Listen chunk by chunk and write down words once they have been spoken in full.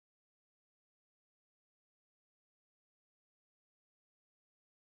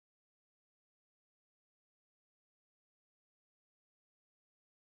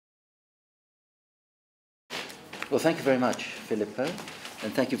Well, thank you very much, Filippo,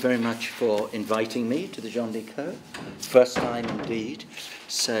 and thank you very much for inviting me to the Jean Nicod. First time indeed,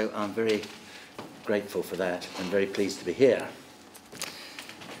 so I'm very grateful for that and very pleased to be here.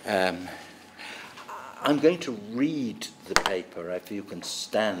 I'm going to read the paper, if you can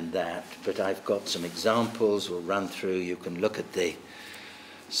stand that, but I've got some examples we'll run through. You can look at the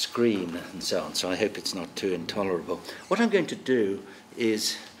screen and so on, so I hope it's not too intolerable. What I'm going to do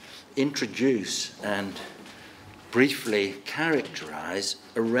is introduce and briefly characterize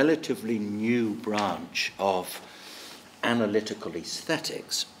a relatively new branch of analytical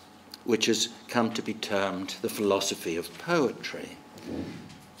aesthetics, which has come to be termed the philosophy of poetry.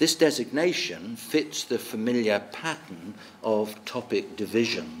 This designation fits the familiar pattern of topic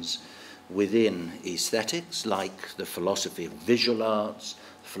divisions within aesthetics, like the philosophy of visual arts,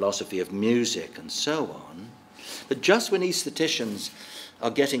 the philosophy of music, and so on. But just when aestheticians are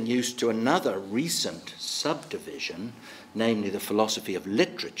getting used to another recent subdivision, namely the philosophy of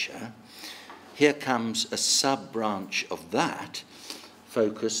literature, here comes a sub-branch of that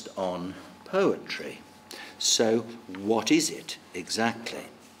focused on poetry. So what is it exactly?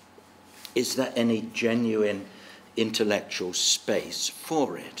 Is there any genuine intellectual space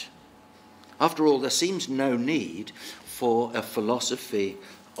for it? After all, there seems no need for a philosophy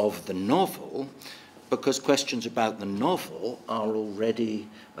of the novel, because questions about the novel are already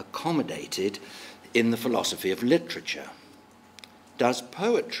accommodated in the philosophy of literature. Does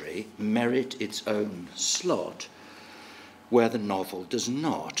poetry merit its own slot where the novel does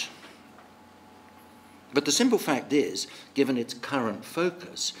not? But the simple fact is, given its current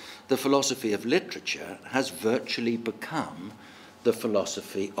focus, the philosophy of literature has virtually become the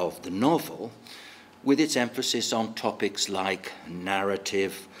philosophy of the novel, with its emphasis on topics like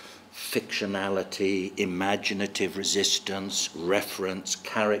narrative, fictionality, imaginative resistance, reference,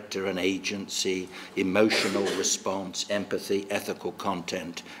 character and agency, emotional response, empathy, ethical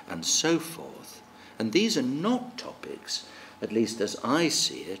content, and so forth. And these are not topics, at least as I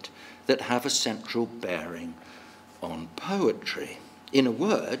see it, that have a central bearing on poetry. In a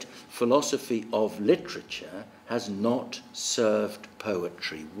word, philosophy of literature has not served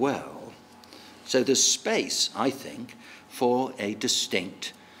poetry well. So there's space, I think, for a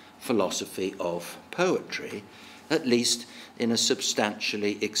distinct philosophy of poetry, at least in a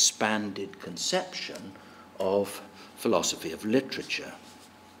substantially expanded conception of philosophy of literature.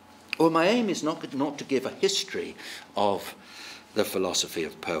 Well, my aim is not to give a history of the philosophy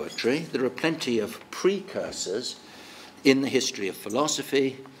of poetry. There are plenty of precursors in the history of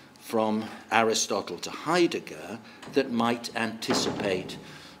philosophy, from Aristotle to Heidegger, that might anticipate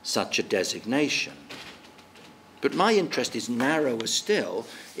such a designation. But my interest is narrower still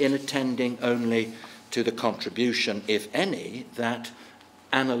in attending only to the contribution, if any, that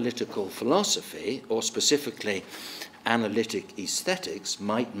analytical philosophy, or specifically analytic aesthetics,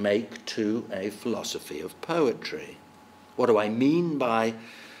 might make to a philosophy of poetry. What do I mean by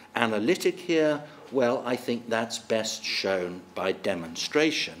analytic here? Well, I think that's best shown by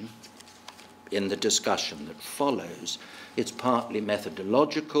demonstration in the discussion that follows. It's partly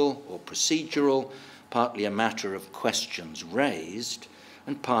methodological or procedural, partly a matter of questions raised,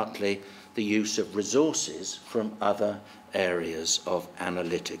 and partly the use of resources from other areas of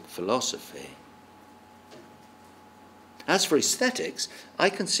analytic philosophy. As for aesthetics, I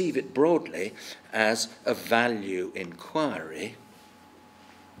conceive it broadly as a value inquiry,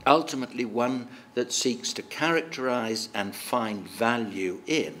 ultimately one that seeks to characterize and find value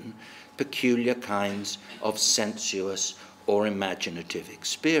in peculiar kinds of sensuous or imaginative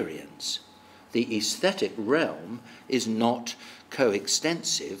experience. The aesthetic realm is not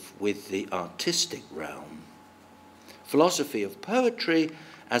coextensive with the artistic realm. Philosophy of poetry,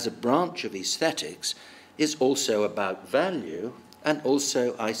 as a branch of aesthetics, is also about value, and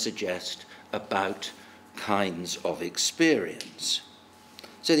also, I suggest, about kinds of experience.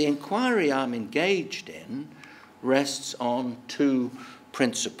 So the inquiry I'm engaged in rests on two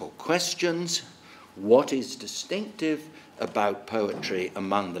principal questions. What is distinctive about poetry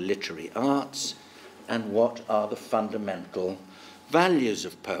among the literary arts, and what are the fundamental values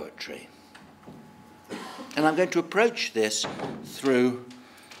of poetry? And I'm going to approach this through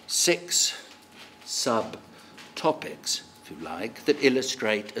 6 sub-topics, if you like, that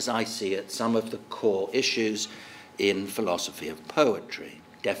illustrate, as I see it, some of the core issues in philosophy of poetry: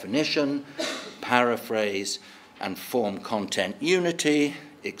 definition, paraphrase, and form-content unity,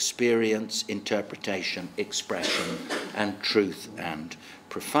 experience, interpretation, expression, and truth and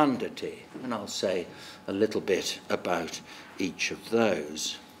profundity. And I'll say a little bit about each of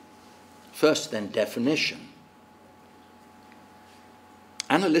those. First, then, definition.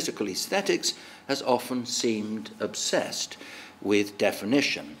 Analytical aesthetics has often seemed obsessed with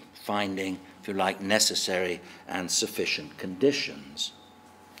definition, finding, if you like, necessary and sufficient conditions.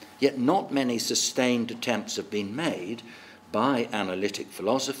 Yet not many sustained attempts have been made by analytic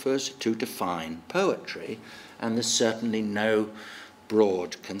philosophers to define poetry, and there's certainly no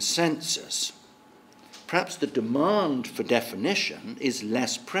broad consensus. Perhaps the demand for definition is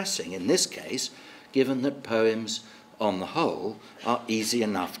less pressing in this case, given that poems, on the whole, are easy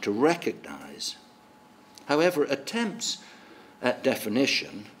enough to recognize. However, attempts at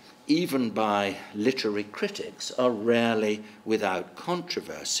definition, even by literary critics, are rarely without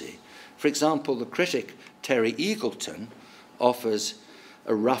controversy. For example, the critic Terry Eagleton offers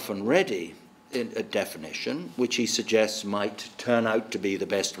a rough and ready definition, which he suggests might turn out to be the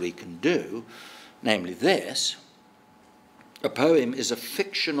best we can do, namely this: a poem is a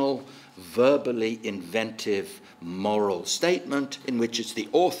fictional, verbally inventive moral statement in which it's the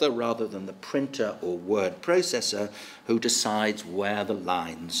author rather than the printer or word processor who decides where the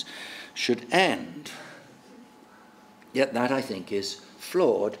lines should end. Yet that, I think, is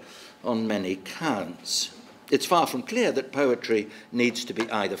flawed on many counts. It's far from clear that poetry needs to be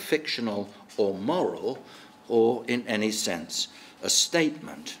either fictional or moral, or in any sense a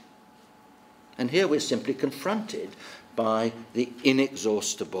statement. And here we're simply confronted by the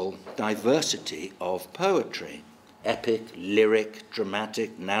inexhaustible diversity of poetry: epic, lyric,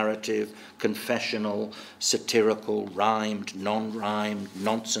 dramatic, narrative, confessional, satirical, rhymed, non-rhymed,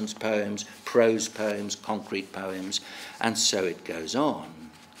 nonsense poems, prose poems, concrete poems, and so it goes on.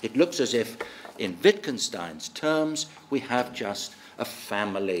 It looks as if, in Wittgenstein's terms, we have just a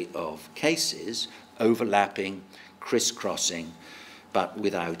family of cases overlapping, crisscrossing, but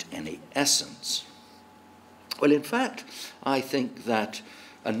without any essence. Well, in fact, I think that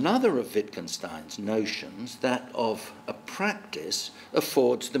another of Wittgenstein's notions, that of a practice,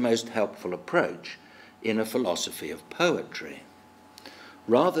 affords the most helpful approach in a philosophy of poetry.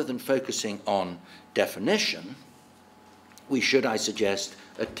 Rather than focusing on definition, we should, I suggest,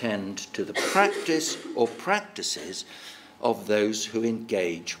 attend to the practice or practices of those who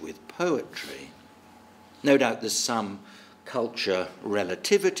engage with poetry. No doubt there's some culture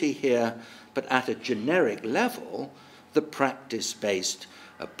relativity here, but at a generic level, the practice-based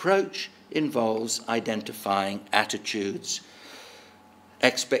approach involves identifying attitudes,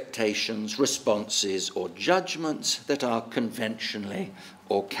 expectations, responses, or judgments that are conventionally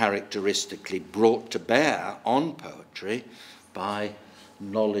or characteristically brought to bear on poetry by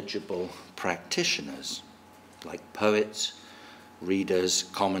knowledgeable practitioners, like poets, readers,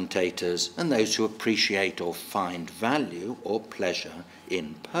 commentators, and those who appreciate or find value or pleasure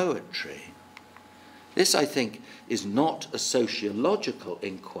in poetry. This, I think, is not a sociological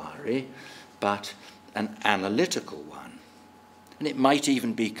inquiry, but an analytical one. And it might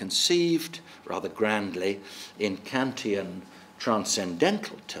even be conceived, rather grandly, in Kantian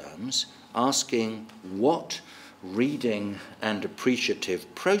transcendental terms, asking what reading and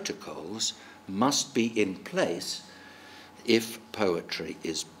appreciative protocols must be in place if poetry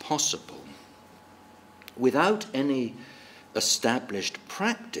is possible. Without any established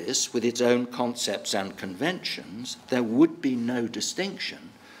practice with its own concepts and conventions, there would be no distinction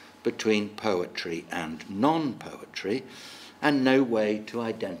between poetry and non-poetry, and no way to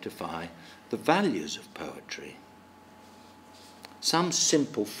identify the values of poetry. Some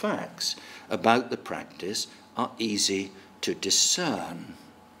simple facts about the practice are easy to discern.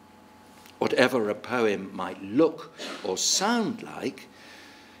 Whatever a poem might look or sound like,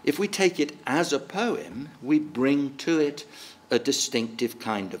 if we take it as a poem, we bring to it a distinctive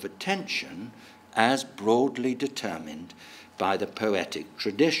kind of attention as broadly determined by the poetic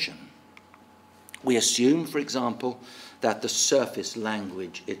tradition. We assume, for example, that the surface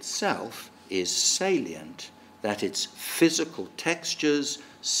language itself is salient, that its physical textures,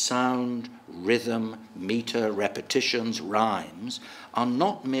 sound, rhythm, meter, repetitions, rhymes are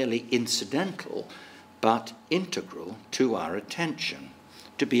not merely incidental, but integral to our attention,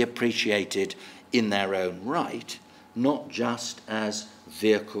 to be appreciated in their own right, not just as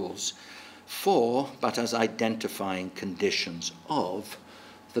vehicles for, but as identifying conditions of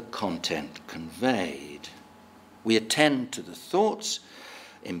the content conveyed. We attend to the thoughts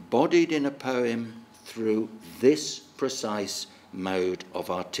embodied in a poem through this precise mode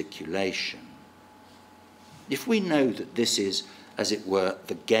of articulation. If we know that this is, as it were,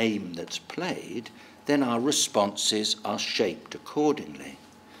 the game that's played, then our responses are shaped accordingly.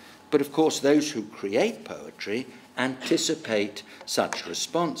 But of course, those who create poetry anticipate such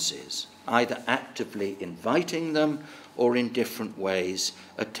responses, either actively inviting them or in different ways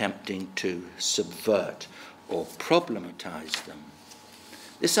attempting to subvert or problematize them.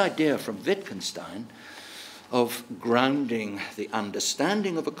 This idea from Wittgenstein of grounding the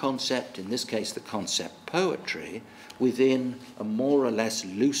understanding of a concept, in this case the concept poetry, within a more or less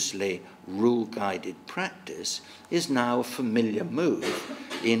loosely rule-guided practice is now a familiar move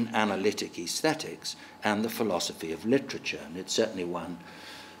in analytic aesthetics and the philosophy of literature, and it's certainly one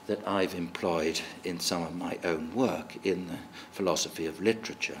that I've employed in some of my own work in the philosophy of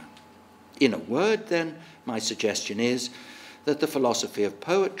literature. In a word, then, my suggestion is that the philosophy of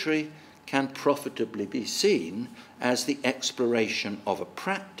poetry can profitably be seen as the exploration of a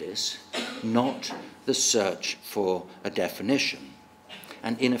practice, not the search for a definition.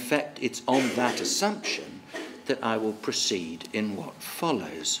 And in effect, it's on that assumption that I will proceed in what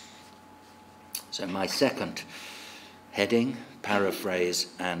follows. So my second heading, paraphrase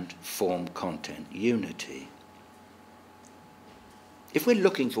and form-content unity. If we're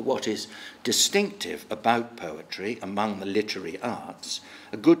looking for what is distinctive about poetry among the literary arts,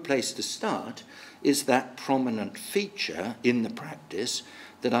 a good place to start is that prominent feature in the practice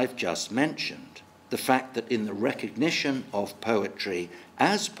that I've just mentioned, the fact that in the recognition of poetry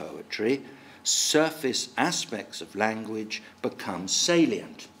as poetry, surface aspects of language become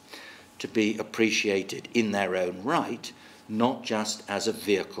salient, to be appreciated in their own right, not just as a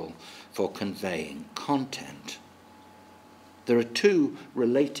vehicle for conveying content. There are two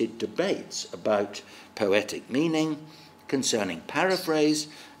related debates about poetic meaning concerning paraphrase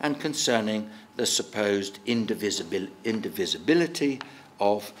and concerning the supposed indivisibility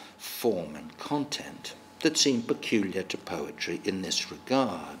of form and content that seem peculiar to poetry in this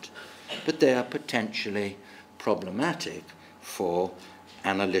regard, but they are potentially problematic for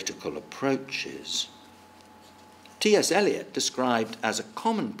analytical approaches. T.S. Eliot described as a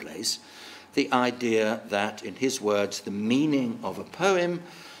commonplace the idea that, in his words, the meaning of a poem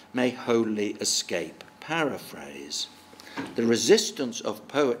may wholly escape paraphrase. The resistance of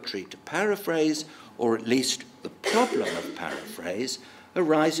poetry to paraphrase, or at least the problem of paraphrase,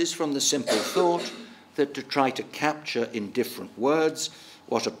 arises from the simple thought that to try to capture in different words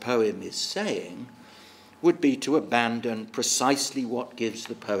what a poem is saying would be to abandon precisely what gives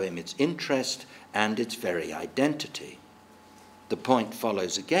the poem its interest and its very identity. The point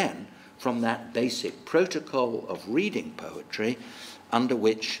follows again from that basic protocol of reading poetry under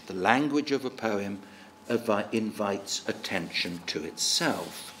which the language of a poem invites attention to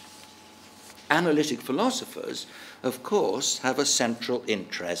itself. Analytic philosophers, of course, have a central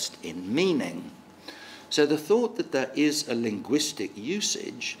interest in meaning. So the thought that there is a linguistic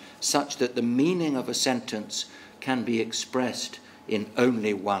usage such that the meaning of a sentence can be expressed in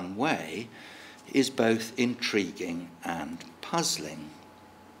only one way is both intriguing and puzzling.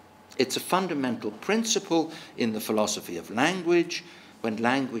 It's a fundamental principle in the philosophy of language, when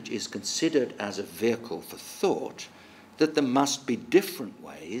language is considered as a vehicle for thought, that there must be different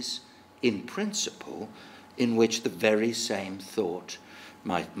ways, in principle, in which the very same thought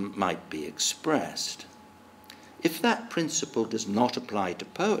might be expressed. If that principle does not apply to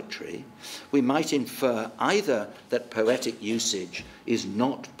poetry, we might infer either that poetic usage is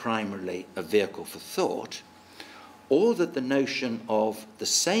not primarily a vehicle for thought, or that the notion of the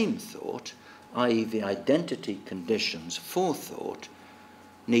same thought, i.e. the identity conditions for thought,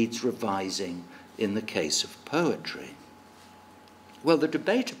 needs revising in the case of poetry. Well, the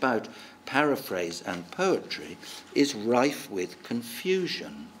debate about paraphrase and poetry is rife with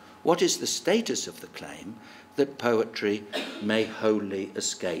confusion. What is the status of the claim that poetry may wholly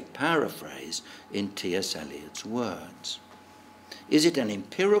escape paraphrase, in T.S. Eliot's words? Is it an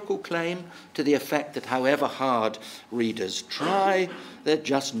empirical claim to the effect that however hard readers try, they're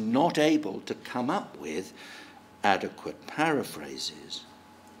just not able to come up with adequate paraphrases?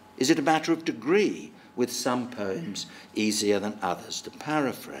 Is it a matter of degree, with some poems easier than others to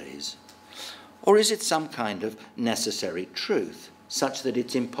paraphrase? Or is it some kind of necessary truth, such that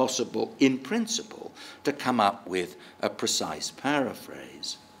it's impossible, in principle, to come up with a precise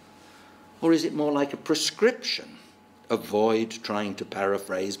paraphrase? Or is it more like a prescription? Avoid trying to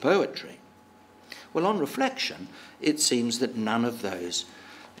paraphrase poetry. Well, on reflection, it seems that none of those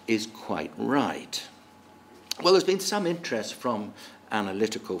is quite right. Well, there's been some interest from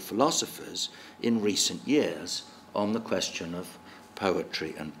analytical philosophers in recent years on the question of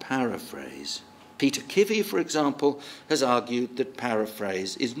poetry and paraphrase. Peter Kivy, for example, has argued that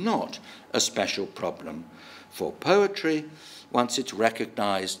paraphrase is not a special problem for poetry once it's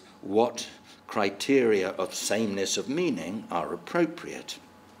recognized what criteria of sameness of meaning are appropriate.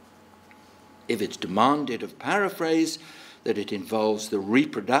 If it's demanded of paraphrase that it involves the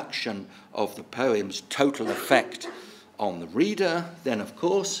reproduction of the poem's total effect on the reader, then of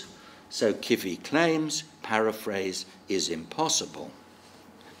course, so Kivy claims, paraphrase is impossible.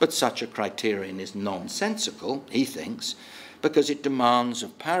 But such a criterion is nonsensical, he thinks, because it demands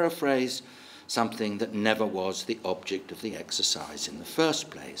of paraphrase something that never was the object of the exercise in the first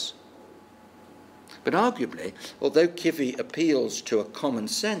place. But arguably, although Kivy appeals to a common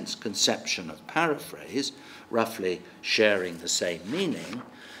sense conception of paraphrase, roughly sharing the same meaning,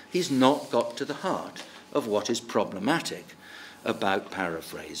 he's not got to the heart of what is problematic about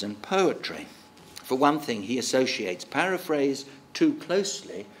paraphrase and poetry. For one thing, he associates paraphrase too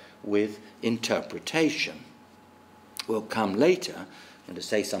closely with interpretation. We'll come later, and to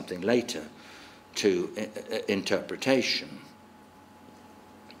say something later, to interpretation.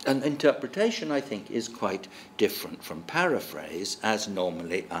 And interpretation, I think, is quite different from paraphrase as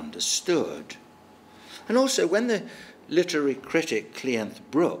normally understood. And also, when the literary critic Cleanth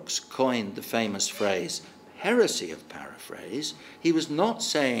Brooks coined the famous phrase, heresy of paraphrase, he was not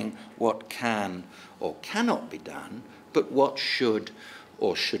saying what can or cannot be done, but what should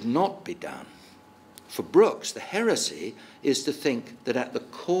or should not be done. For Brooks, the heresy is to think that at the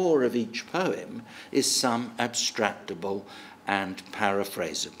core of each poem is some abstractable and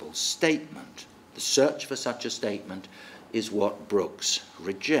paraphrasable statement. The search for such a statement is what Brooks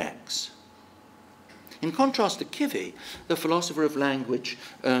rejects. In contrast to Kivy, the philosopher of language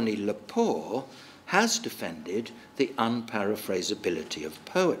Ernie Lepore has defended the unparaphrasability of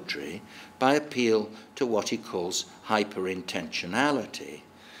poetry by appeal to what he calls hyperintentionality,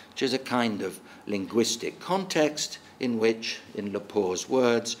 which is a kind of linguistic context in which, in Lepore's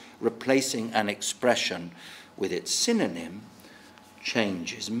words, replacing an expression with its synonym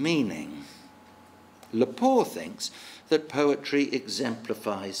changes meaning. Lepore thinks that poetry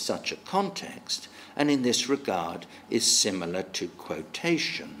exemplifies such a context, and in this regard is similar to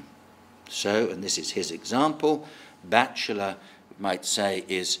quotation. So, and this is his example, bachelor, we might say,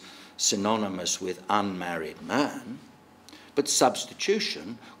 is synonymous with unmarried man, but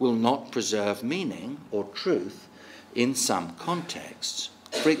substitution will not preserve meaning or truth in some contexts.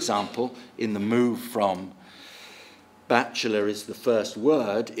 For example, in the move from bachelor is the first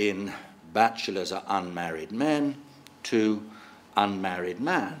word in bachelors are unmarried men to unmarried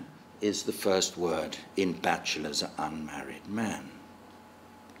man is the first word in bachelors are unmarried men.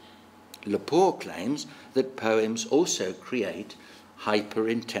 Lepore claims that poems also create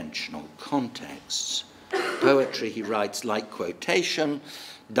hyperintentional contexts. Poetry, he writes, like quotation,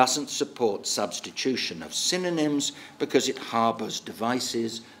 doesn't support substitution of synonyms because it harbours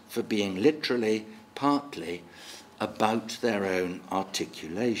devices for being literally, partly, about their own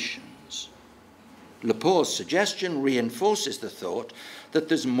articulations. Lepore's suggestion reinforces the thought that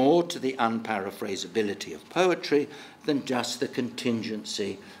there's more to the unparaphrasability of poetry than just the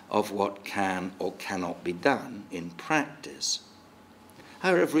contingency of what can or cannot be done in practice.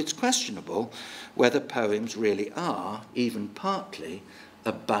 However, it's questionable whether poems really are, even partly,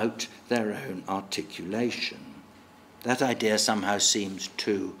 about their own articulation. That idea somehow seems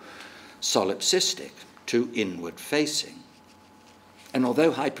too solipsistic, too inward-facing. And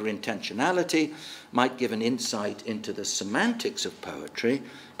although hyperintentionality might give an insight into the semantics of poetry,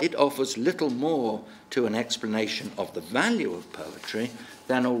 it offers little more to an explanation of the value of poetry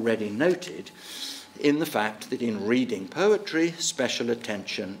than already noted in the fact that in reading poetry, special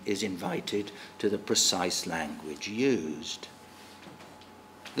attention is invited to the precise language used.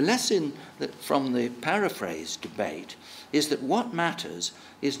 The lesson from the paraphrase debate is that what matters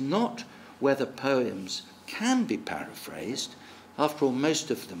is not whether poems can be paraphrased, after all,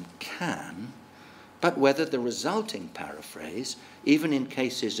 most of them can, but whether the resulting paraphrase, even in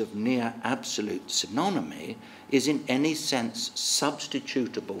cases of near absolute synonymy, is in any sense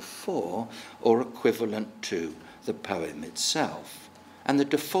substitutable for or equivalent to the poem itself. And the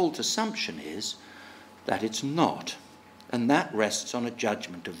default assumption is that it's not, and that rests on a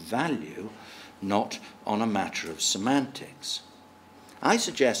judgment of value, not on a matter of semantics. I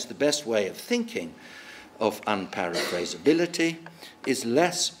suggest the best way of thinking of unparaphrasability is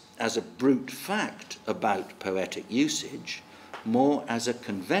less as a brute fact about poetic usage, more as a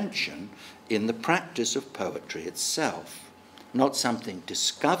convention in the practice of poetry itself, not something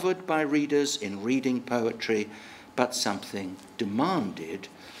discovered by readers in reading poetry, but something demanded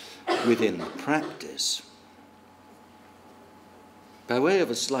within the practice. By way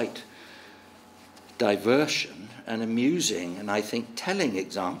of a slight diversion, an amusing and I think telling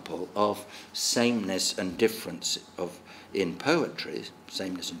example of sameness and difference in poetry,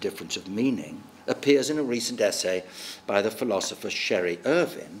 sameness and difference of meaning, appears in a recent essay by the philosopher Sherry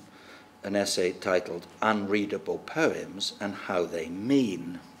Irvin, an essay titled Unreadable Poems and How They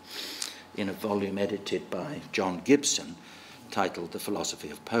Mean, in a volume edited by John Gibson titled The Philosophy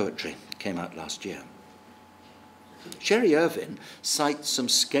of Poetry. It came out last year. Sherry Irvine cites some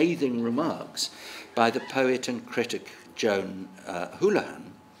scathing remarks by the poet and critic Joan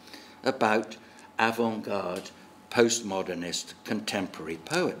Houlihan about avant-garde, postmodernist, contemporary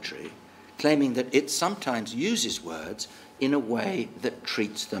poetry, claiming that it sometimes uses words in a way that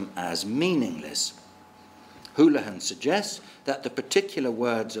treats them as meaningless. Houlihan suggests that the particular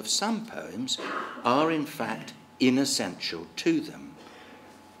words of some poems are in fact inessential to them.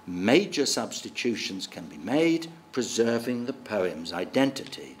 Major substitutions can be made, preserving the poem's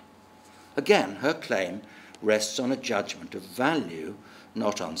identity. Again, her claim rests on a judgment of value,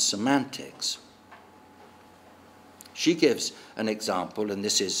 not on semantics. She gives an example, and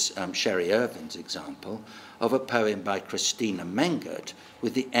this is Sherry Irvine's example, of a poem by Christina Mengert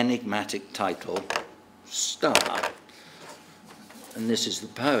with the enigmatic title Star. And this is the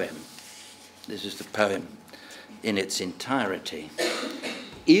poem. This is the poem in its entirety.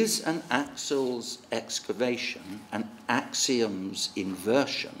 Is an axle's excavation an axiom's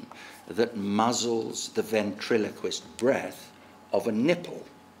inversion that muzzles the ventriloquist breath of a nipple,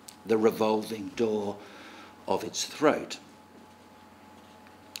 the revolving door of its throat?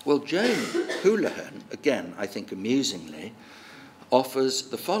 Well, Joan Houlihan, again, I think amusingly, offers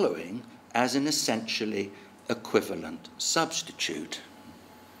the following as an essentially equivalent substitute.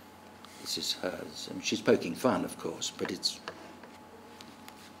 This is hers. I mean, she's poking fun, of course, but there's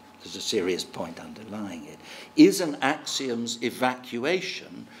a serious point underlying it. Is an axiom's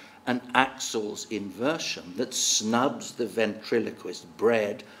evacuation an axle's inversion that snubs the ventriloquist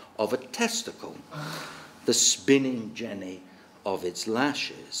bread of a testicle, the spinning jenny of its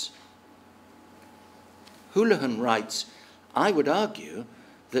lashes? Houlihan writes, I would argue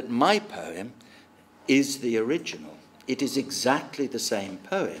that my poem is the original. It is exactly the same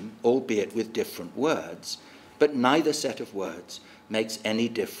poem, albeit with different words, but neither set of words makes any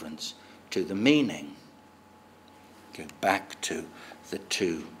difference to the meaning. Go back to the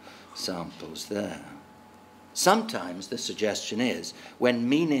two samples there. Sometimes the suggestion is, when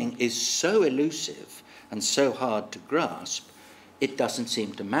meaning is so elusive and so hard to grasp, it doesn't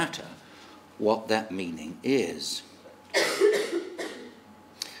seem to matter what that meaning is.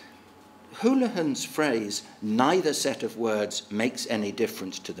 Houlihan's phrase, neither set of words makes any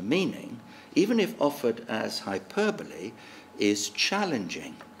difference to the meaning, even if offered as hyperbole, is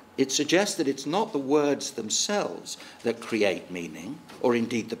challenging. It suggests that it's not the words themselves that create meaning, or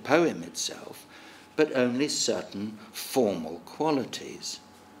indeed the poem itself, but only certain formal qualities.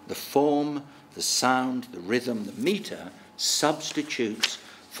 The form, the sound, the rhythm, the meter substitutes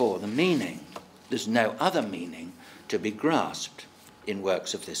for the meaning. There's no other meaning to be grasped in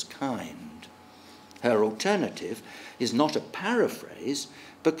works of this kind. Her alternative is not a paraphrase,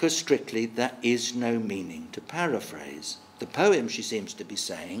 because strictly there is no meaning to paraphrase. The poem, she seems to be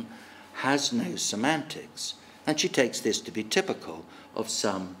saying, has no semantics, and she takes this to be typical of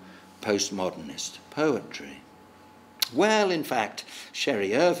some postmodernist poetry. Well, in fact,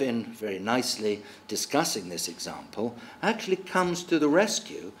 Sherry Irvine, very nicely discussing this example, actually comes to the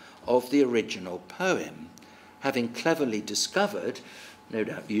rescue of the original poem, having cleverly discovered, no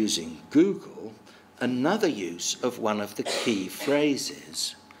doubt using Google, another use of one of the key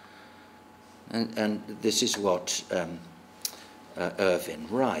phrases. And this is what Irvine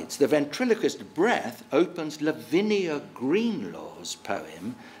writes. The ventriloquist breath opens Lavinia Greenlaw's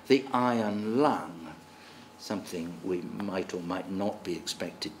poem, The Iron Lung, something we might or might not be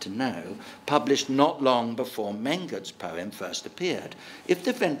expected to know, published not long before Mengert's poem first appeared. If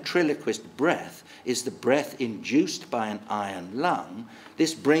the ventriloquist breath is the breath induced by an iron lung,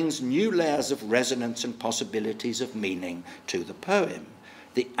 this brings new layers of resonance and possibilities of meaning to the poem.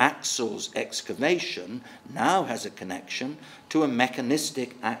 The axle's excavation now has a connection to a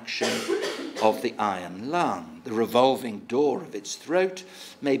mechanistic action of the iron lung. The revolving door of its throat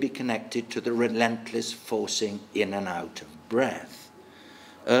may be connected to the relentless forcing in and out of breath.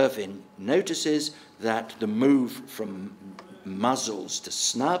 Irvine notices that the move from muzzles to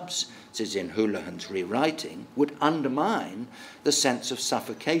snubs, this is in Houlihan's rewriting, would undermine the sense of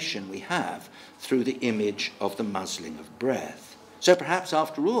suffocation we have through the image of the muzzling of breath. So perhaps,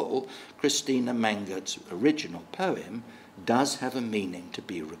 after all, Christina Mengert's original poem does have a meaning to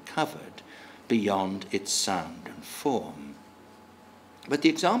be recovered beyond its sound and form. But the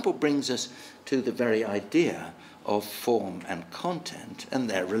example brings us to the very idea of form and content and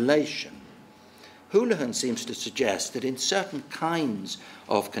their relation. Houlihan seems to suggest that in certain kinds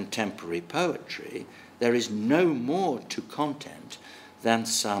of contemporary poetry, there is no more to content than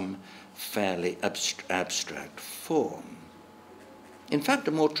some fairly abstract form. In fact,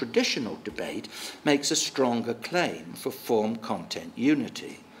 a more traditional debate makes a stronger claim for form-content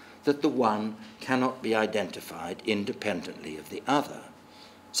unity. that the one cannot be identified independently of the other.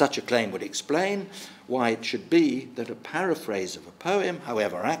 Such a claim would explain why it should be that a paraphrase of a poem,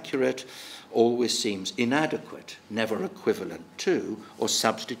 however accurate, always seems inadequate, never equivalent to or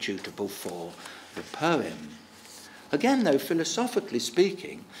substitutable for the poem. Again, though, philosophically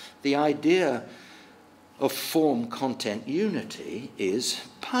speaking, the idea of form-content unity is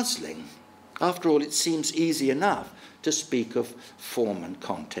puzzling. After all, it seems easy enough to speak of form and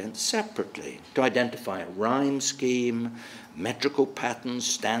content separately, to identify a rhyme scheme, metrical patterns,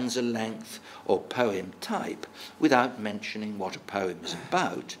 stanza length, or poem type without mentioning what a poem is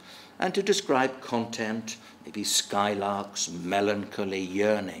about, and to describe content, maybe skylarks, melancholy,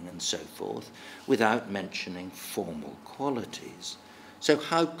 yearning, and so forth, without mentioning formal qualities. So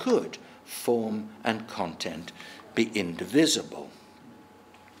how could form and content be indivisible?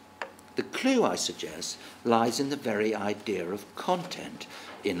 The clue, I suggest, lies in the very idea of content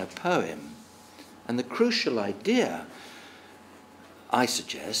in a poem. And the crucial idea, I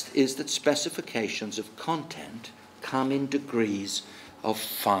suggest, is that specifications of content come in degrees of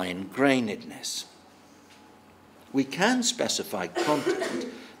fine-grainedness. We can specify content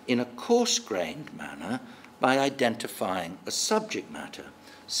in a coarse-grained manner by identifying a subject matter,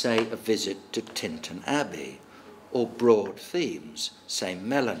 say a visit to Tintern Abbey, or broad themes, say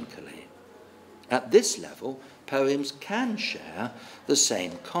melancholy. At this level, poems can share the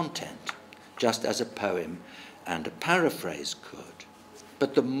same content, just as a poem and a paraphrase could.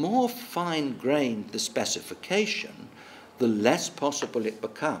 But the more fine-grained the specification, the less possible it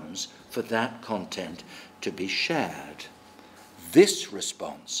becomes for that content to be shared. This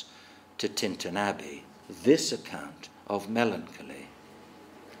response to Tintern Abbey, this account of melancholy.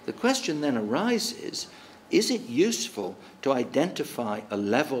 The question then arises, is it useful to identify a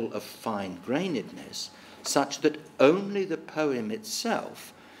level of fine-grainedness such that only the poem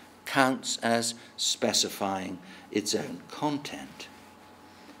itself counts as specifying its own content?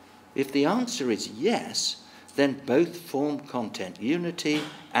 If the answer is yes, then both form-content unity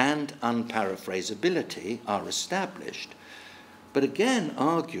and unparaphrasability are established. But again,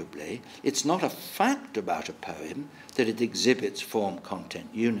 arguably, it's not a fact about a poem that it exhibits form-content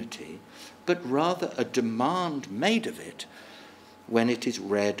unity, but rather a demand made of it when it is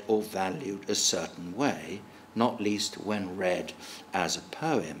read or valued a certain way, not least when read as a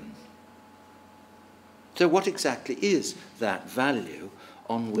poem. So what exactly is that value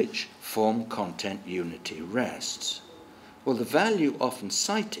on which form-content unity rests? Well, the value often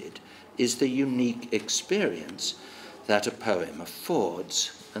cited is the unique experience that a poem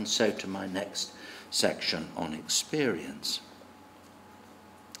affords, and so to my next section on experience.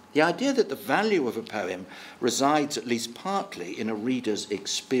 The idea that the value of a poem resides at least partly in a reader's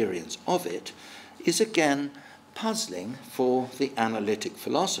experience of it is again puzzling for the analytic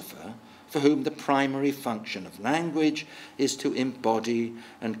philosopher, for whom the primary function of language is to embody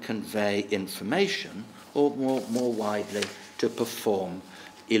and convey information, or more widely, to perform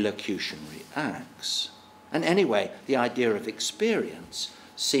illocutionary acts. And anyway, the idea of experience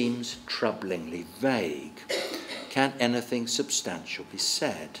seems troublingly vague. Can anything substantial be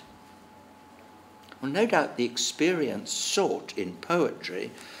said? Well, no doubt the experience sought in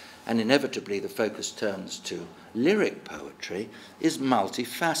poetry, and inevitably the focus turns to lyric poetry, is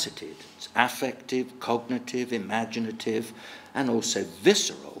multifaceted. It's affective, cognitive, imaginative, and also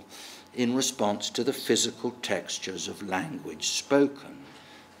visceral in response to the physical textures of language spoken.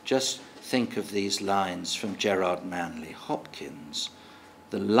 Just think of these lines from Gerard Manley Hopkins.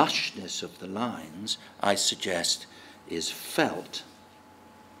 The lushness of the lines, I suggest, is felt.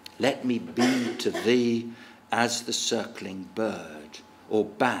 Let me be to thee as the circling bird, or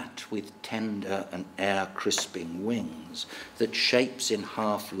bat with tender and air-crisping wings, that shapes in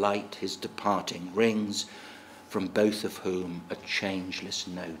half-light his departing rings, from both of whom a changeless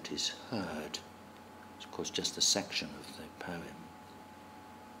note is heard. It's, of course, just a section of the poem.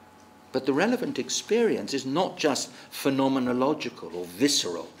 But the relevant experience is not just phenomenological or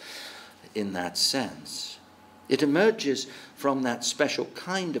visceral in that sense. It emerges from that special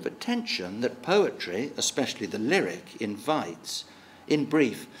kind of attention that poetry, especially the lyric, invites. In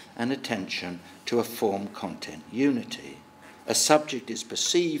brief, an attention to a form-content unity. A subject is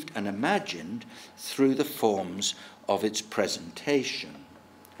perceived and imagined through the forms of its presentation.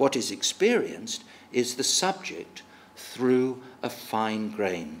 What is experienced is the subject through a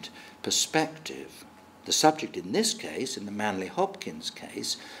fine-grained perspective. The subject in this case, in the Manley Hopkins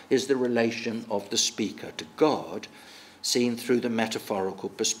case, is the relation of the speaker to God, seen through the metaphorical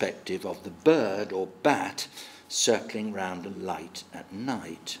perspective of the bird or bat circling round a light at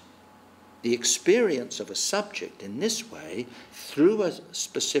night. The experience of a subject in this way, through a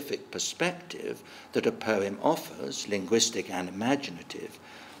specific perspective that a poem offers, linguistic and imaginative,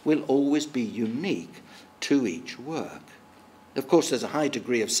 will always be unique to each work. Of course, there's a high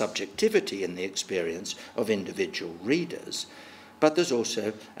degree of subjectivity in the experience of individual readers, but there's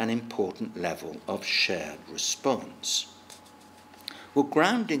also an important level of shared response. Well,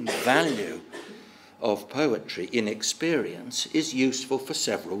 grounding the value of poetry in experience is useful for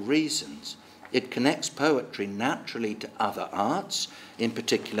several reasons. It connects poetry naturally to other arts, in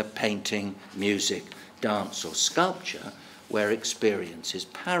particular painting, music, dance or sculpture, where experience is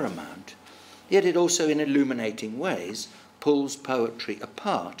paramount. Yet it also, in illuminating ways, pulls poetry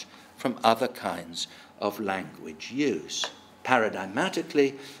apart from other kinds of language use.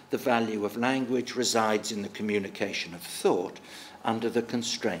 Paradigmatically, the value of language resides in the communication of thought under the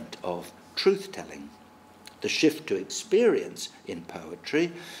constraint of truth-telling. The shift to experience in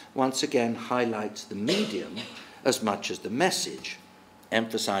poetry once again highlights the medium as much as the message,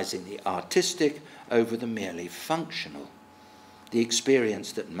 emphasizing the artistic over the merely functional. The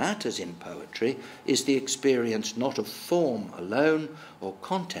experience that matters in poetry is the experience not of form alone or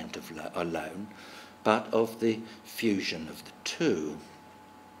content alone, but of the fusion of the two.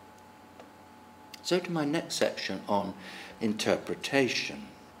 So to my next section on interpretation.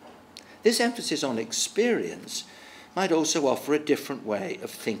 This emphasis on experience might also offer a different way of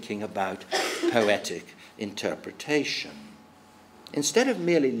thinking about poetic interpretation. Instead of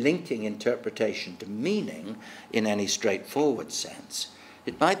merely linking interpretation to meaning in any straightforward sense,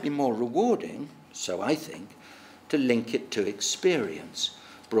 it might be more rewarding, so I think, to link it to experience,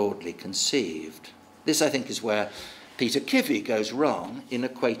 broadly conceived. This, I think, is where Peter Kivy goes wrong in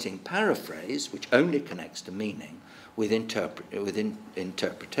equating paraphrase, which only connects to meaning, with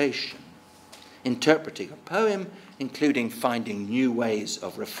interpretation. Interpreting a poem, including finding new ways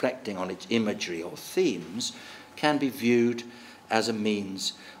of reflecting on its imagery or themes, can be viewed as a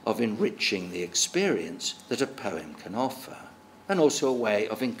means of enriching the experience that a poem can offer, and also a way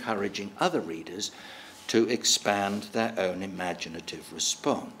of encouraging other readers to expand their own imaginative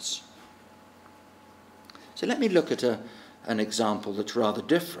response. So let me look at an example that's rather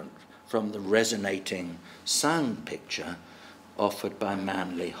different from the resonating sound picture offered by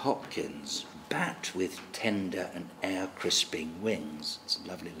Manley Hopkins. Bat with tender and air-crisping wings. It's a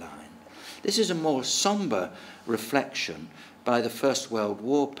lovely line. This is a more sombre reflection by the First World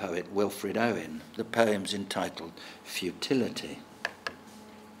War poet Wilfred Owen. The poem's entitled Futility.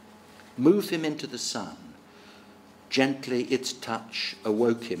 Move him into the sun. Gently its touch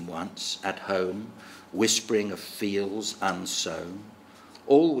awoke him once at home, whispering of fields unsown.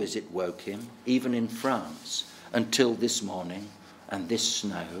 Always it woke him, even in France, until this morning and this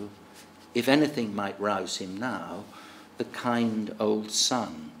snow. If anything might rouse him now, the kind old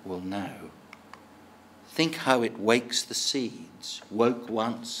sun will know. Think how it wakes the seeds, woke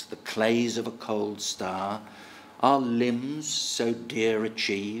once the clays of a cold star, our limbs so dear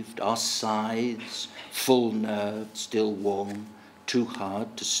achieved, our sides full-nerved, still warm, too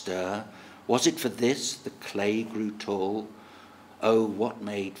hard to stir. Was it for this the clay grew tall? Oh, what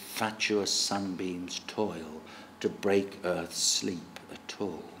made fatuous sunbeams toil to break earth's sleep at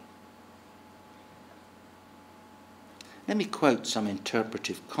all? Let me quote some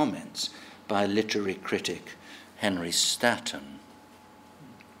interpretive comments by literary critic Henry Statton.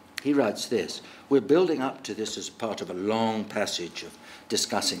 He writes this: we're building up to this as part of a long passage of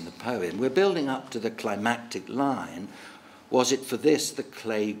discussing the poem. We're building up to the climactic line, was it for this the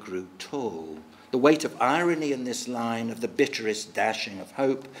clay grew tall? The weight of irony in this line, of the bitterest dashing of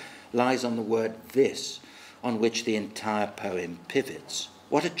hope, lies on the word this, on which the entire poem pivots.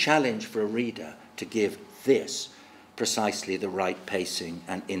 What a challenge for a reader to give this precisely the right pacing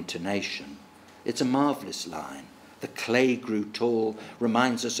and intonation. It's a marvellous line. The clay grew tall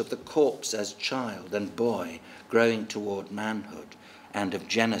reminds us of the corpse as child and boy growing toward manhood, and of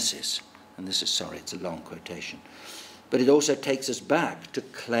Genesis. And this is, it's a long quotation. But it also takes us back to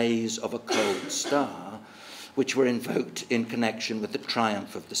clays of a cold star, which were invoked in connection with the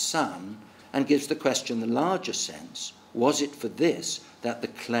triumph of the sun, and gives the question the larger sense: was it for this that the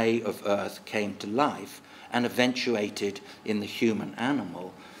clay of earth came to life and eventuated in the human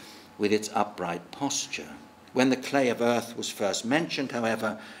animal with its upright posture? When the clay of earth was first mentioned,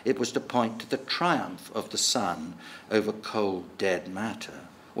 however, it was to point to the triumph of the sun over cold, dead matter,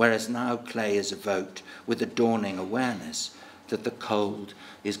 whereas now clay is evoked with a dawning awareness that the cold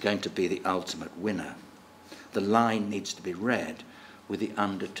is going to be the ultimate winner. The line needs to be read with the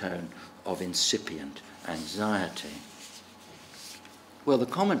undertone of incipient anxiety. Well, the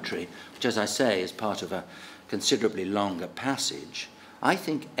commentary, which, as I say, is part of a considerably longer passage, I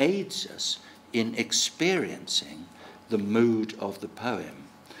think aids us in experiencing the mood of the poem,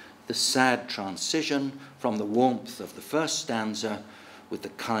 the sad transition from the warmth of the first stanza with the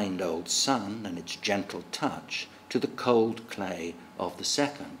kind old sun and its gentle touch to the cold clay of the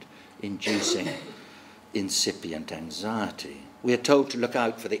second, inducing incipient anxiety. We are told to look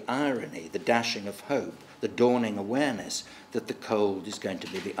out for the irony, the dashing of hope, the dawning awareness that the cold is going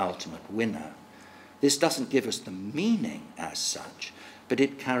to be the ultimate winner. This doesn't give us the meaning as such, but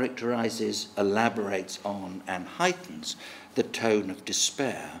it characterizes, elaborates on, and heightens the tone of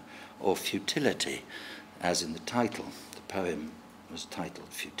despair or futility, as in the title. The poem was titled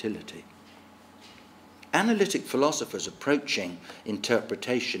Futility. Analytic philosophers approaching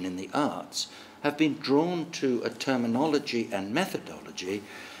interpretation in the arts have been drawn to a terminology and methodology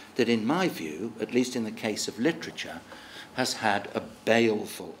that, in my view, at least in the case of literature, has had a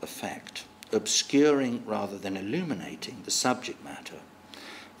baleful effect, obscuring rather than illuminating the subject matter.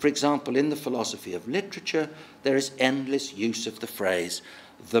 For example, in the philosophy of literature, there is endless use of the phrase,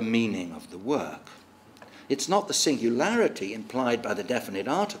 the meaning of the work. It's not the singularity implied by the definite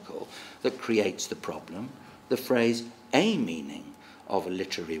article that creates the problem. The phrase, a meaning of a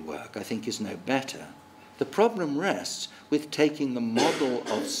literary work, I think is no better. The problem rests with taking the model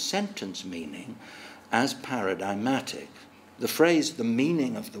of sentence meaning as paradigmatic. The phrase, the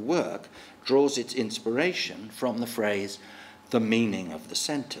meaning of the work, draws its inspiration from the phrase, the meaning of the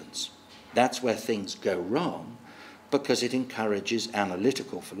sentence. That's where things go wrong, because it encourages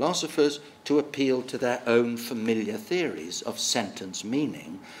analytical philosophers to appeal to their own familiar theories of sentence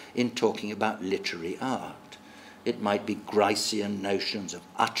meaning in talking about literary art. It might be Gricean notions of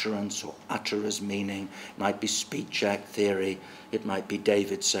utterance or utterer's meaning, it might be speech act theory, it might be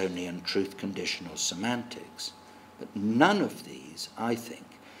Davidsonian truth-conditional semantics. But none of these, I think,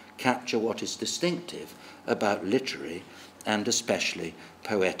 capture what is distinctive about literary and especially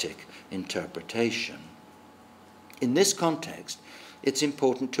poetic interpretation. In this context, it's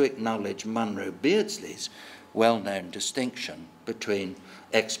important to acknowledge Munro Beardsley's well-known distinction between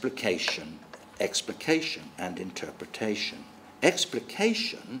explication, and interpretation.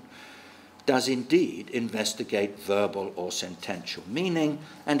 Explication does indeed investigate verbal or sentential meaning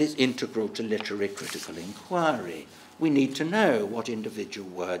and is integral to literary critical inquiry. We need to know what individual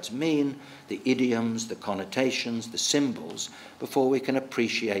words mean, the idioms, the connotations, the symbols, before we can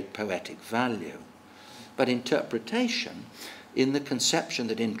appreciate poetic value. But interpretation, in the conception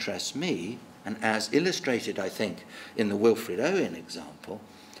that interests me, and as illustrated, I think, in the Wilfred Owen example,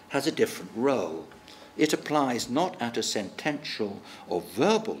 has a different role. It applies not at a sentential or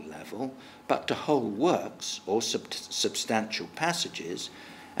verbal level, but to whole works or substantial passages.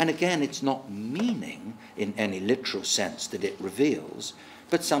 And again, it's not meaning in any literal sense that it reveals,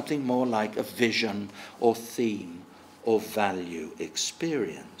 but something more like a vision or theme or value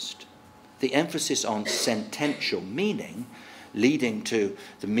experienced. The emphasis on sentential meaning, leading to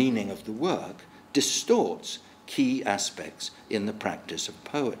the meaning of the work, distorts key aspects in the practice of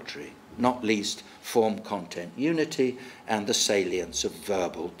poetry, not least form-content unity and the salience of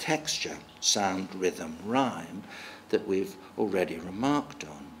verbal texture, sound, rhythm, rhyme, that we've already remarked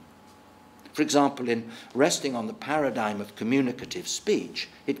on. For example, in resting on the paradigm of communicative speech,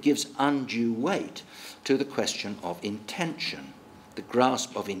 it gives undue weight to the question of intention. The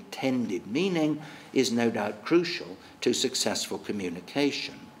grasp of intended meaning is no doubt crucial to successful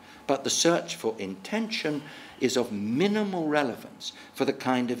communication, but the search for intention is of minimal relevance for the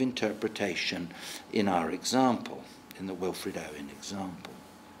kind of interpretation in our example, in the Wilfred Owen example.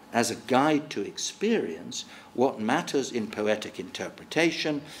 As a guide to experience, what matters in poetic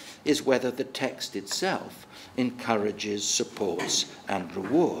interpretation is whether the text itself encourages, supports, and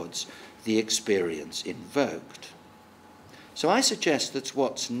rewards the experience invoked. So I suggest that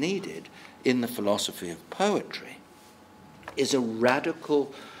what's needed in the philosophy of poetry is a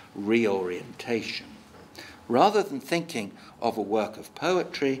radical reorientation. Rather than thinking of a work of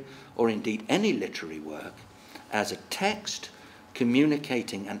poetry, or indeed any literary work, as a text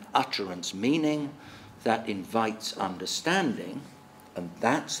communicating an utterance meaning that invites understanding, and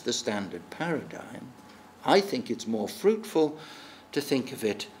that's the standard paradigm, I think it's more fruitful to think of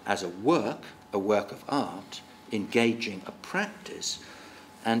it as a work of art, engaging a practice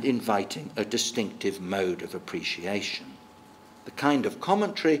and inviting a distinctive mode of appreciation. The kind of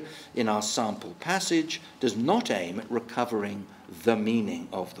commentary in our sample passage does not aim at recovering the meaning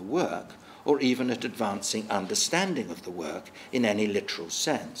of the work, or even at advancing understanding of the work in any literal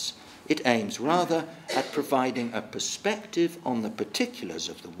sense. It aims rather at providing a perspective on the particulars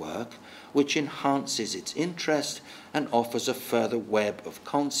of the work which enhances its interest and offers a further web of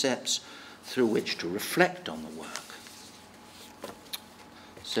concepts through which to reflect on the work.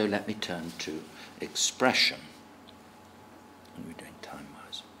 So let me turn to expression. What are we doing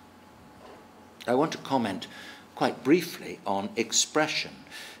time-wise? I want to comment quite briefly on expression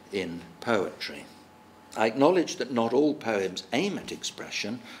in poetry. I acknowledge that not all poems aim at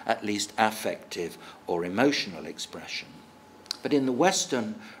expression, at least affective or emotional expression. But in the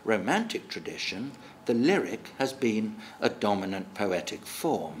Western Romantic tradition, the lyric has been a dominant poetic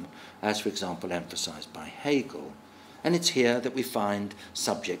form, as for example emphasized by Hegel. And it's here that we find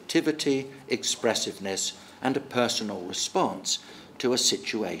subjectivity, expressiveness, and a personal response to a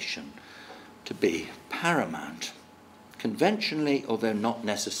situation to be paramount. Conventionally, although not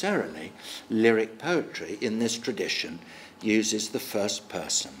necessarily, lyric poetry in this tradition uses the first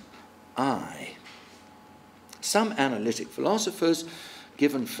person, I. Some analytic philosophers,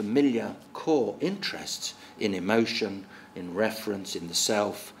 given familiar core interests in emotion, in reference, in the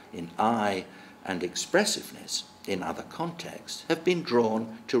self, in I, and expressiveness in other contexts, have been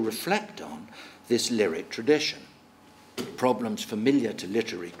drawn to reflect on this lyric tradition. Problems familiar to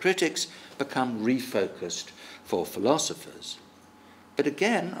literary critics become refocused for philosophers. But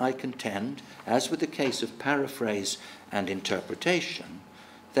again, I contend, as with the case of paraphrase and interpretation,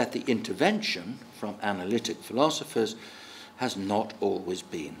 that the intervention from analytic philosophers has not always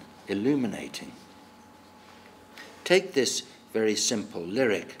been illuminating. Take this very simple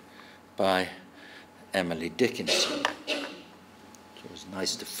lyric by Emily Dickinson. It was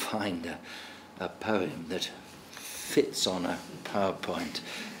nice to find a poem that fits on a PowerPoint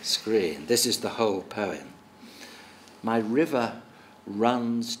screen. This is the whole poem. My river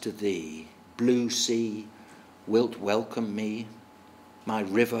runs to thee, blue sea, wilt welcome me? My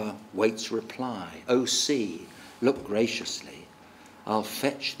river waits reply. O sea, look graciously. I'll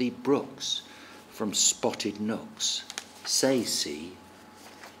fetch thee brooks from spotted nooks. Say, sea,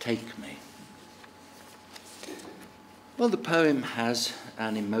 take me. Well, the poem has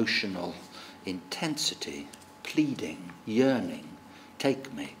an emotional intensity, pleading, yearning,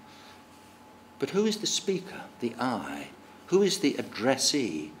 take me. But who is the speaker, the I? Who is the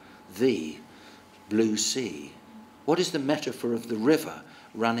addressee, the blue sea? What is the metaphor of the river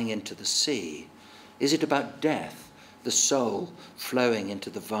running into the sea? Is it about death, the soul flowing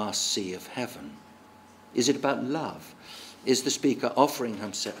into the vast sea of heaven? Is it about love? Is the speaker offering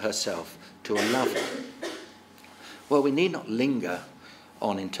herself to a lover? Well, we need not linger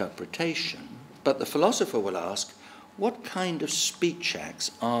on interpretation, but the philosopher will ask, what kind of speech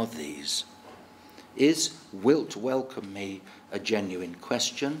acts are these? Is wilt welcome me a genuine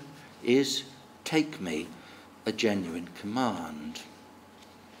question? Is take me a genuine command?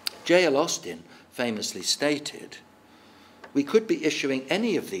 J.L. Austin famously stated, we could be issuing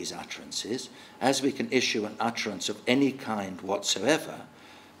any of these utterances, as we can issue an utterance of any kind whatsoever,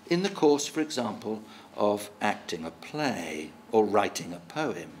 in the course, for example, of acting a play or writing a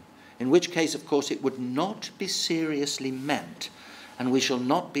poem, in which case, of course, it would not be seriously meant, and we shall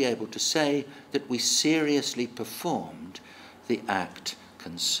not be able to say that we seriously performed the act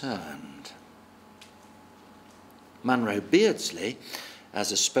concerned. Munro Beardsley,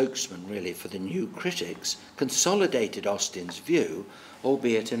 as a spokesman really for the new critics, consolidated Austin's view,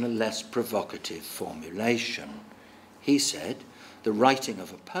 albeit in a less provocative formulation. He said, the writing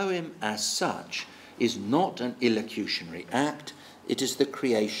of a poem as such is not an illocutionary act, it is the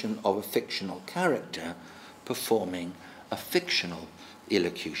creation of a fictional character performing a fictional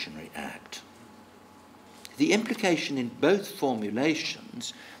illocutionary act. The implication in both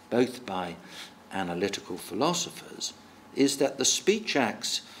formulations, both by analytical philosophers, is that the speech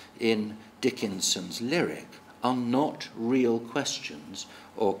acts in Dickinson's lyric are not real questions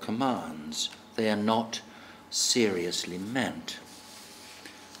or commands. They are not seriously meant.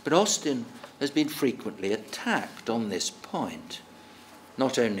 But Austin has been frequently attacked on this point,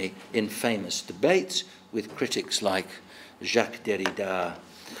 not only in famous debates with critics like Jacques Derrida,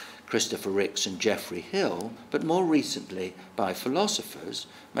 Christopher Ricks and Geoffrey Hill, but more recently by philosophers,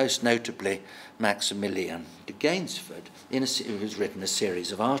 most notably Maximilian de Gainsford, who's written a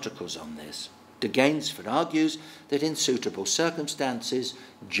series of articles on this. De Gainsford argues that in suitable circumstances,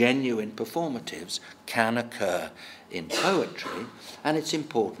 genuine performatives can occur in poetry, and it's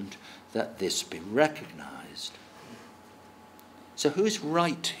important that this be recognised. So who's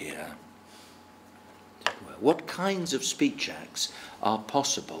right here? What kinds of speech acts are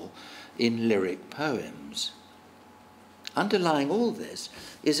possible in lyric poems? Underlying all this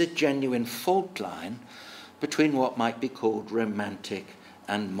is a genuine fault line between what might be called romantic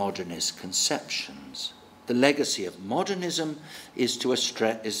and modernist conceptions. The legacy of modernism is to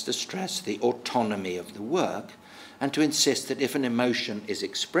stress the autonomy of the work and to insist that if an emotion is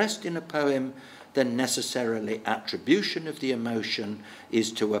expressed in a poem, then necessarily attribution of the emotion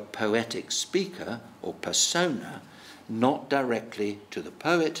is to a poetic speaker or persona, not directly to the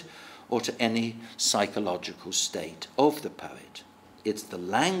poet or to any psychological state of the poet. It's the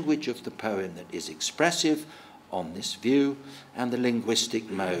language of the poem that is expressive on this view, and the linguistic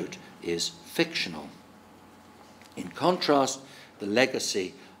mode is fictional. In contrast, the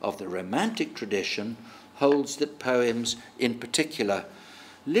legacy of the Romantic tradition holds that poems, in particular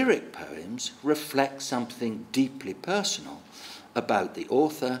lyric poems, reflect something deeply personal about the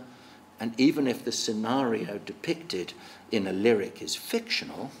author, and even if the scenario depicted in a lyric is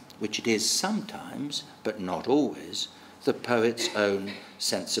fictional, which it is sometimes, but not always, the poet's own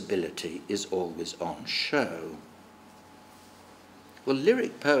sensibility is always on show. Well,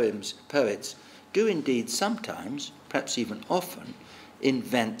 lyric poets do indeed sometimes, perhaps even often,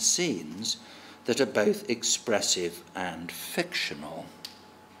 invent scenes that are both expressive and fictional.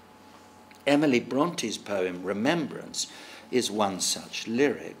 Emily Bronte's poem Remembrance is one such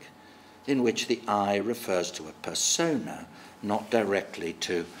lyric, in which the I refers to a persona, not directly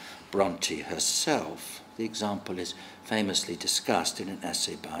to Bronte herself. The example is famously discussed in an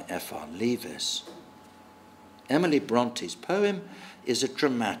essay by F.R. Leavis. Emily Bronte's poem is a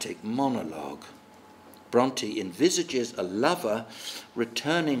dramatic monologue. Bronte envisages a lover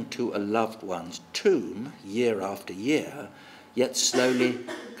returning to a loved one's tomb year after year, yet slowly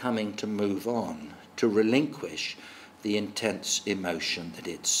coming to move on, to relinquish the intense emotion that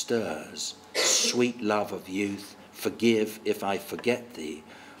it stirs. Sweet love of youth, forgive if I forget thee,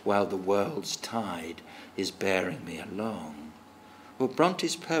 while the world's tide is bearing me along. Well,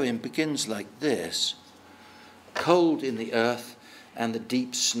 Bronte's poem begins like this: cold in the earth and the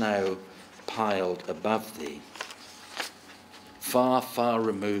deep snow piled above thee. Far, far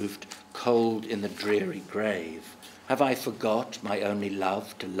removed, cold in the dreary grave. Have I forgot my only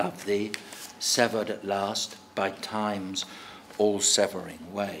love to love thee, severed at last by time's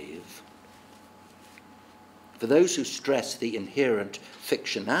all-severing wave? For those who stress the inherent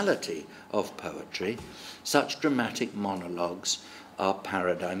fictionality of poetry, such dramatic monologues are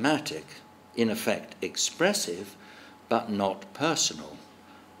paradigmatic, in effect expressive, but not personal,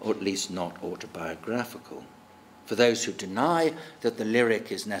 or at least not autobiographical. For those who deny that the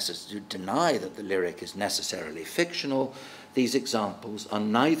lyric is necessarily fictional, these examples are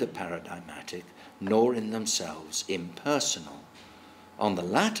neither paradigmatic nor in themselves impersonal. On the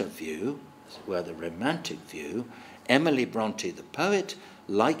latter view, as it were the Romantic view, Emily Bronte the poet,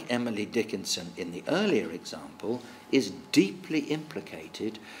 like Emily Dickinson in the earlier example, is deeply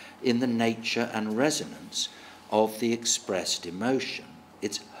implicated in the nature and resonance of the expressed emotion.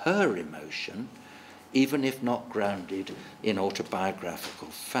 It's her emotion, even if not grounded in autobiographical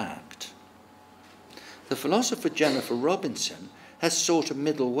fact. The philosopher Jennifer Robinson has sought a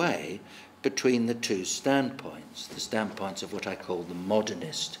middle way between the two standpoints, the standpoints of what I call the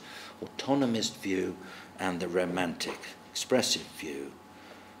modernist, autonomist view and the romantic, expressive view.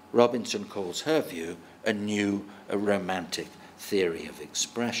 Robinson calls her view a romantic theory of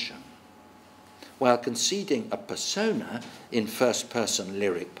expression. While conceding a persona in first-person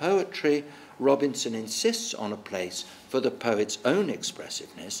lyric poetry, Robinson insists on a place for the poet's own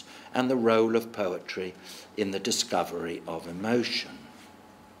expressiveness and the role of poetry in the discovery of emotion.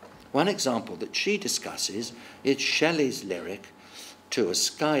 One example that she discusses is Shelley's lyric to a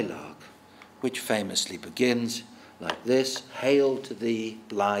skylark, which famously begins like this: hail to thee,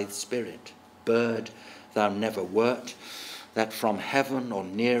 blithe spirit, bird thou never wert, that from heaven or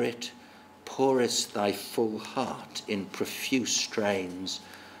near it pourest thy full heart in profuse strains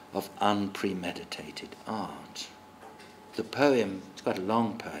of unpremeditated art. The poem, it's quite a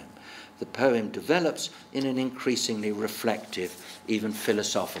long poem, the poem develops in an increasingly reflective, even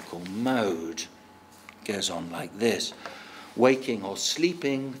philosophical mode. It goes on like this: waking or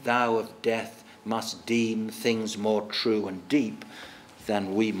sleeping, thou of death must deem things more true and deep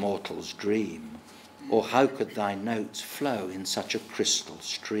than we mortals dream. Or how could thy notes flow in such a crystal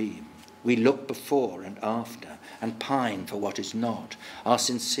stream? We look before and after, and pine for what is not. Our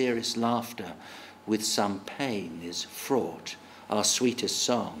sincerest laughter with some pain is fraught. Our sweetest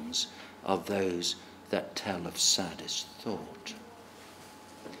songs are those that tell of saddest thought.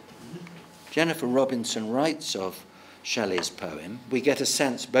 Jennifer Robinson writes of Shelley's poem, we get a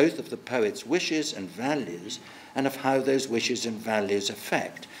sense both of the poet's wishes and values and of how those wishes and values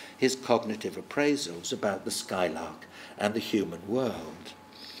affect his cognitive appraisals about the skylark and the human world.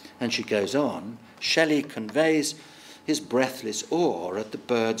 And she goes on, Shelley conveys his breathless awe at the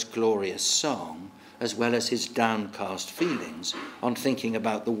bird's glorious song, as well as his downcast feelings on thinking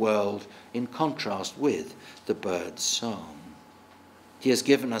about the world in contrast with the bird's song. He has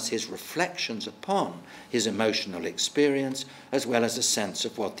given us his reflections upon his emotional experience, as well as a sense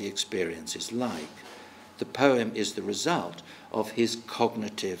of what the experience is like. The poem is the result of his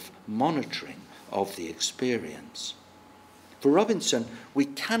cognitive monitoring of the experience. For Robinson, we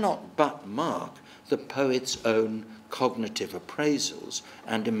cannot but mark the poet's own cognitive appraisals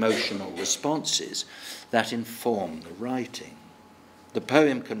and emotional responses that inform the writing. The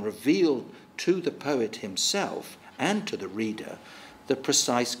poem can reveal to the poet himself and to the reader the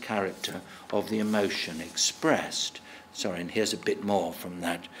precise character of the emotion expressed. Sorry, and here's a bit more from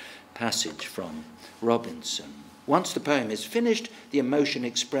that passage from Robinson. Once the poem is finished, the emotion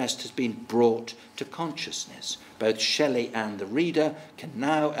expressed has been brought to consciousness. Both Shelley and the reader can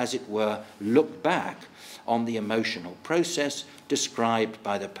now, as it were, look back on the emotional process described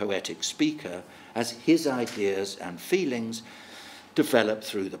by the poetic speaker as his ideas and feelings develop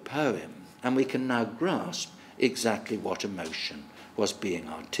through the poem, and we can now grasp exactly what emotion was being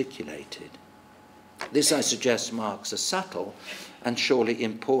articulated. This, I suggest, marks a subtle and surely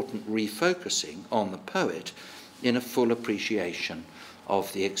important refocusing on the poet in a full appreciation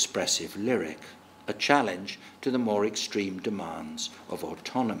of the expressive lyric, a challenge to the more extreme demands of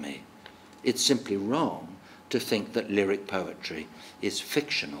autonomy. It's simply wrong to think that lyric poetry is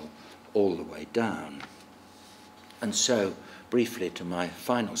fictional all the way down. And so, briefly to my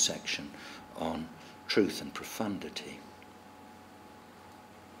final section on truth and profundity.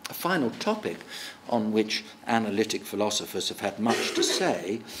 A final topic on which analytic philosophers have had much to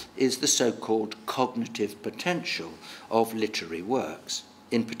say is the so-called cognitive potential of literary works,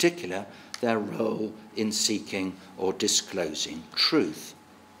 in particular their role in seeking or disclosing truth.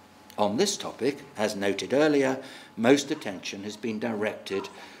 On this topic, as noted earlier, most attention has been directed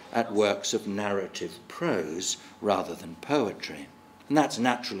at works of narrative prose rather than poetry. And that's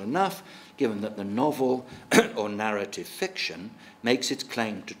natural enough, given that the novel or narrative fiction makes its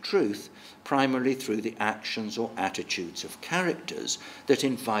claim to truth primarily through the actions or attitudes of characters that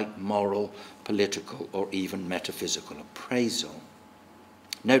invite moral, political, or even metaphysical appraisal.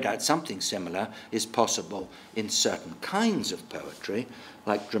 No doubt something similar is possible in certain kinds of poetry,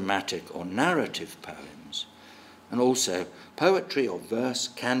 like dramatic or narrative poems. And also, poetry or verse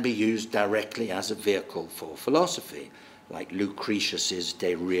can be used directly as a vehicle for philosophy, like Lucretius's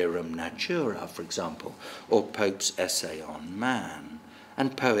De Rerum Natura, for example, or Pope's essay on man.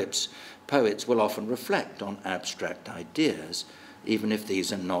 And poets will often reflect on abstract ideas, even if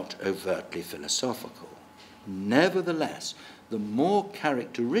these are not overtly philosophical. Nevertheless, the more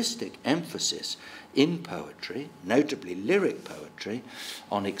characteristic emphasis in poetry, notably lyric poetry,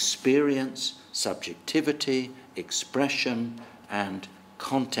 on experience, subjectivity, expression, and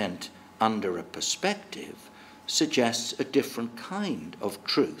content under a perspective, suggests a different kind of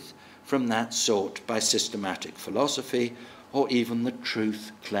truth from that sought by systematic philosophy or even the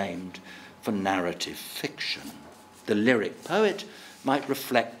truth claimed for narrative fiction. The lyric poet might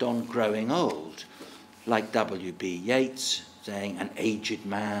reflect on growing old, like W.B. Yeats saying, "An aged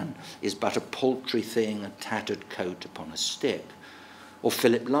man is but a paltry thing, a tattered coat upon a stick." Or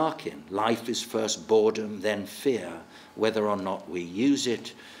Philip Larkin, "Life is first boredom, then fear. Whether or not we use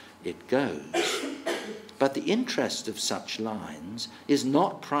it, it goes." But the interest of such lines is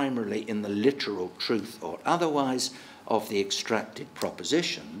not primarily in the literal truth or otherwise of the extracted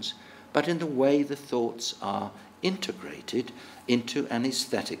propositions, but in the way the thoughts are integrated into an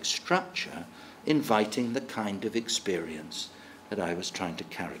aesthetic structure, inviting the kind of experience that I was trying to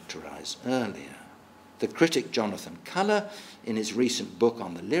characterize earlier. The critic Jonathan Culler, in his recent book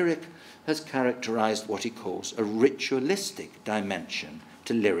on the lyric, has characterized what he calls a ritualistic dimension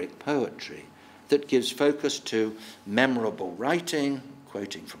to lyric poetry that gives focus to memorable writing,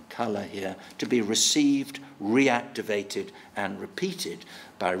 quoting from Culler here, to be received, reactivated, and repeated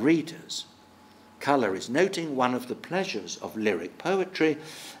by readers. Culler is noting one of the pleasures of lyric poetry,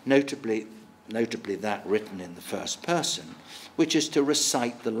 notably that written in the first person, which is to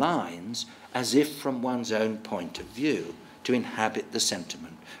recite the lines as if from one's own point of view, to inhabit the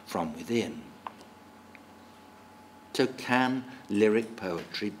sentiment from within. So can lyric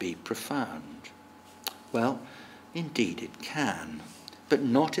poetry be profound? Well, indeed it can, but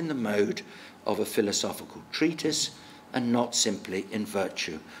not in the mode of a philosophical treatise and not simply in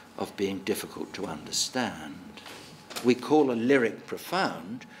virtue of being difficult to understand. We call a lyric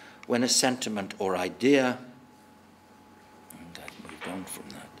profound when a sentiment or idea, and I've moved on from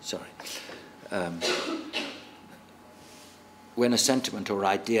that, when a sentiment or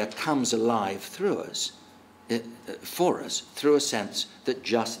idea comes alive through us, for us, through a sense that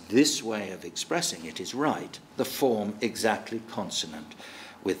just this way of expressing it is right, the form exactly consonant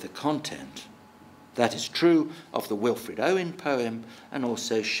with the content. That is true of the Wilfred Owen poem and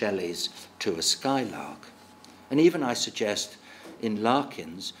also Shelley's To a Skylark. And even, I suggest, in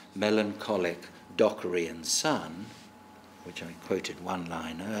Larkin's melancholic Dockerian Sun, which I quoted one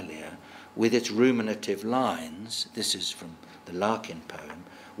line earlier, with its ruminative lines, this is from the Larkin poem,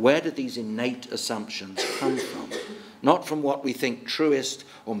 where do these innate assumptions come from? Not from what we think truest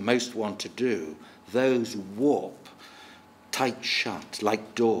or most want to do. Those warp tight shut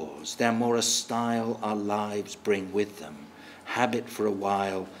like doors. They're more a style our lives bring with them. Habit for a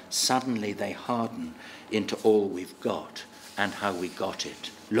while, suddenly they harden into all we've got and how we got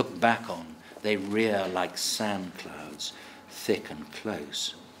it. Look back on, they rear like sand clouds, thick and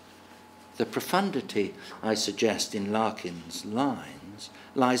close. The profundity, I suggest, in Larkin's lines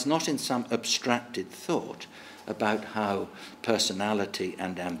lies not in some abstracted thought about how personality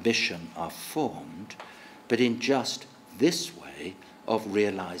and ambition are formed, but in just this way of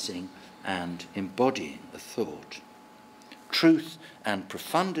realizing and embodying a thought. Truth and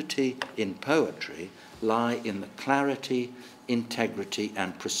profundity in poetry lie in the clarity, integrity,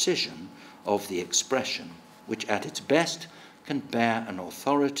 and precision of the expression, which at its best can bear an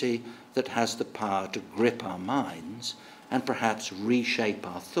authority that has the power to grip our minds and perhaps reshape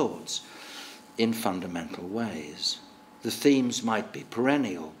our thoughts in fundamental ways. The themes might be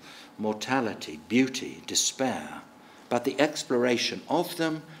perennial, mortality, beauty, despair, but the exploration of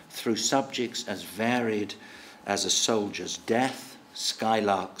them through subjects as varied as a soldier's death,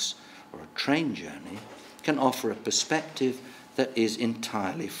 skylarks, or a train journey can offer a perspective that is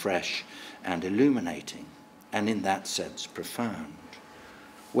entirely fresh and illuminating, and in that sense profound.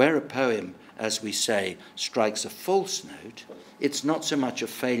 Where a poem, as we say, strikes a false note, it's not so much a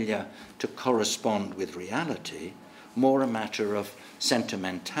failure to correspond with reality, more a matter of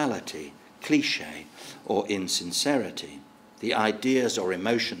sentimentality, cliché, or insincerity. The ideas or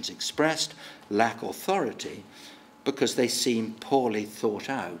emotions expressed lack authority because they seem poorly thought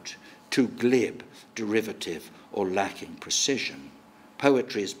out, too glib, derivative, or lacking precision.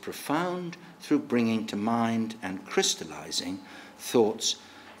 Poetry is profound through bringing to mind and crystallizing thoughts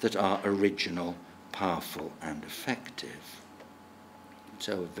that are original, powerful, and effective.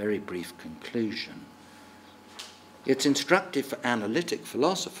 So a very brief conclusion. It's instructive for analytic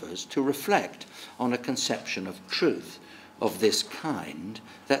philosophers to reflect on a conception of truth of this kind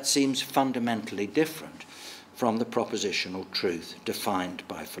that seems fundamentally different from the propositional truth defined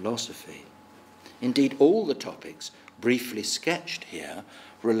by philosophy. Indeed, all the topics briefly sketched here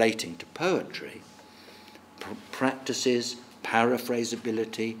relating to poetry, practices,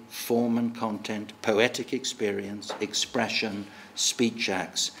 paraphrasability, form and content, poetic experience, expression, speech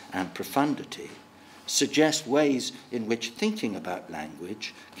acts, and profundity, suggest ways in which thinking about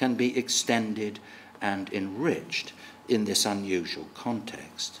language can be extended and enriched in this unusual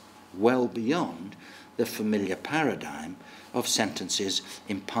context, well beyond the familiar paradigm of sentences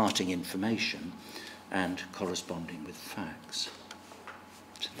imparting information and corresponding with facts.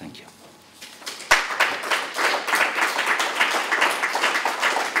 So thank you.